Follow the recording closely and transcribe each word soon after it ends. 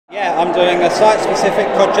Yeah, I'm doing a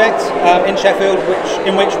site-specific project in Sheffield,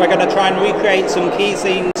 in which we're going to try and recreate some key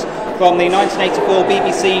scenes from the 1984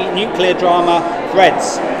 BBC nuclear drama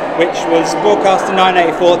Threads, which was broadcast in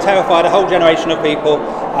 1984, terrified a whole generation of people,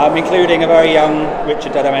 including a very young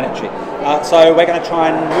Richard DeDomenici. So we're going to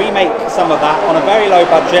try and remake some of that on a very low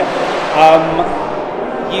budget,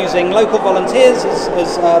 using local volunteers as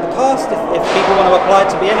the cast. If people want to apply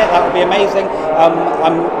to be in it, that would be amazing.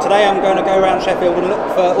 Today I'm going to go around Sheffield and look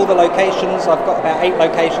for all the locations. I've got about 8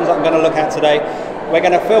 locations that I'm going to look at today. We're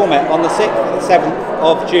going to film it on the 6th and the 7th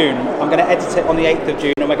of June. I'm going to edit it on the 8th of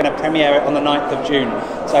June, and we're going to premiere it on the 9th of June.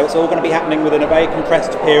 So it's all going to be happening within a very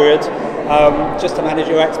compressed period, just to manage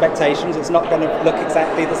your expectations. It's not going to look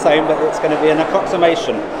exactly the same, but it's going to be an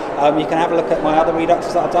approximation. You can have a look at my other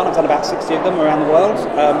Reduxes that I've done. I've done about 60 of them around the world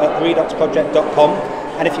at reduxproject.com.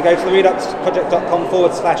 And if you go to the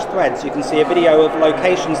reduxproject.com/threads, you can see a video of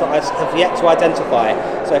locations that I have yet to identify.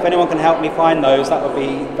 So if anyone can help me find those, that would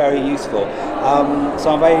be very useful.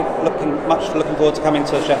 So I'm very much looking forward to coming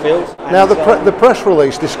to Sheffield. Now the press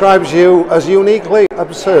release describes you as uniquely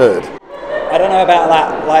absurd. I don't know about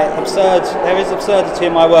that. Like, absurd, there is absurdity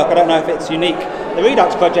in my work. I don't know if it's unique. The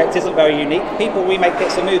Redux project isn't very unique. People remake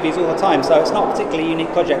bits of movies all the time, so it's not a particularly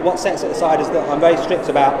unique project. What sets it aside is that I'm very strict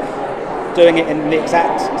about doing it in the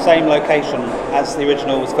exact same location as the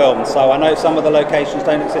original was filmed. So I know some of the locations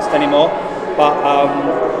don't exist anymore, but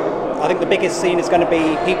I think the biggest scene is going to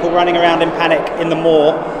be people running around in panic in the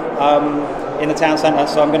moor in the town centre.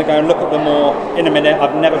 So I'm going to go and look at the moor in a minute.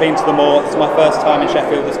 I've never been to the moor. It's my first time in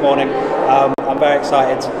Sheffield this morning. I'm very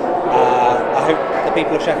excited. I hope the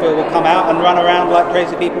people of Sheffield will come out and run around like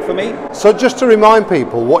crazy people for me. So just to remind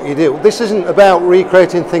people what you do, this isn't about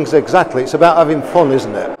recreating things exactly, it's about having fun,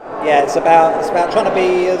 isn't it? Yeah, it's about trying to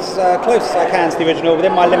be as close as I can to the original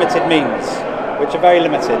within my limited means, which are very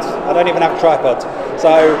limited. I don't even have a tripod.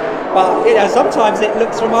 So, but you know, sometimes it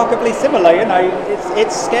looks remarkably similar. You know,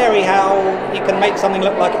 it's scary how you can make something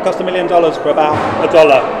look like it cost $1 million for about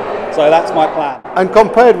 $1. So that's my plan. And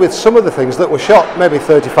compared with some of the things that were shot maybe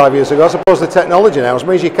 35 years ago, I suppose the technology now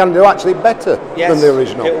means you can do actually better than the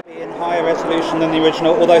original. It will be in higher resolution than the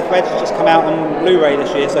original, although Threads has just come out on Blu-ray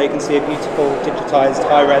this year, so you can see a beautiful digitised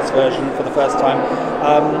high-res version for the first time.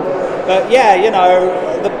 But yeah, you know,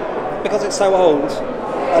 because it's so old,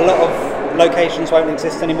 a lot of locations won't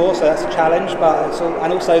exist anymore, so that's a challenge. But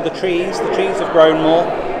and also the trees have grown more.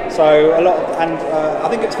 So a lot of, and I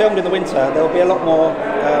think it's filmed in the winter. There will be a lot more.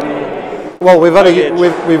 Well, we've had a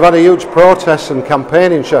huge protest and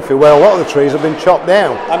campaign in Sheffield where a lot of the trees have been chopped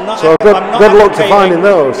down. Good luck to finding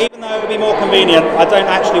those. Even though it would be more convenient, I don't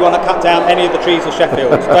actually want to cut down any of the trees of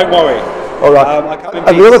Sheffield. Don't worry. All right.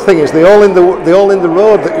 And the other thing is the hole in the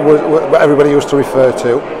road that everybody used to refer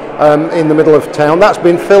to in the middle of town. That's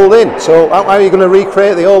been filled in. So how are you going to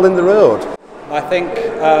recreate the hole in the road? I think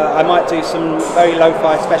I might do some very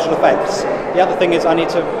lo-fi special effects. The other thing is I need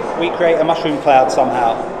to recreate a mushroom cloud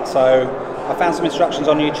somehow. So I found some instructions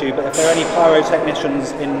on YouTube, but if there are any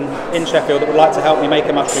pyrotechnicians in Sheffield that would like to help me make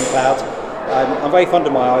a mushroom cloud, I'm very fond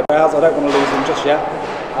of my eyebrows. I don't want to lose them just yet.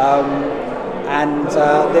 And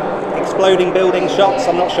the exploding building shots,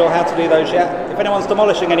 I'm not sure how to do those yet. If anyone's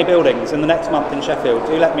demolishing any buildings in the next month in Sheffield,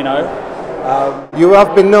 do let me know. You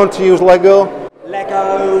have been known to use Lego,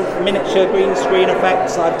 miniature green screen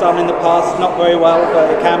effects I've done in the past, not very well, but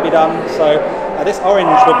it can be done. So this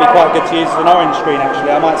orange would be quite good to use as an orange screen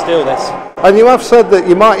actually. I might steal this. And you have said that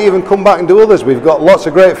you might even come back and do others. We've got lots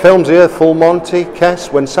of great films here, Full Monty, Kess,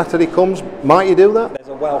 when Saturday comes. Might you do that? There's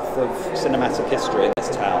a wealth of cinematic history in this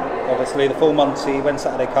town. Obviously the Full Monty, When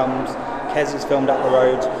Saturday Comes, Kez is filmed up the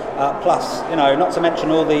road, plus, you know, not to mention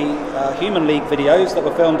all the Human League videos that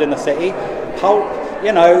were filmed in the city. Pulp,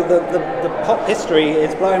 you know, the pop history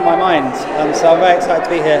is blowing my mind, so I'm very excited to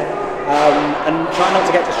be here. And try not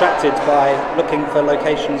to get distracted by looking for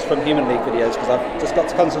locations from Human League videos, because I've just got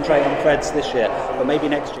to concentrate on Threads this year, but maybe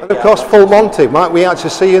next year. And of course, Full Monty, might we actually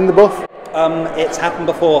see you in the buff? It's happened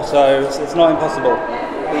before, so it's not impossible.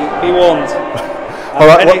 Be warned. All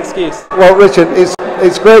right, any excuse. Well, Richard,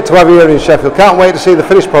 it's great to have you here in Sheffield. Can't wait to see the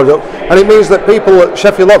finished product. And it means that people at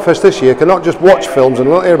Sheffield Doc Fest this year can not just watch films and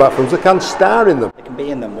not hear about films, they can star in them. They can be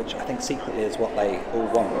in them, which I think secretly is what they all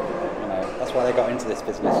want. You know, that's why they got into this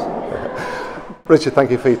business. Richard, thank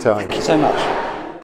you for your time. Thank you so much.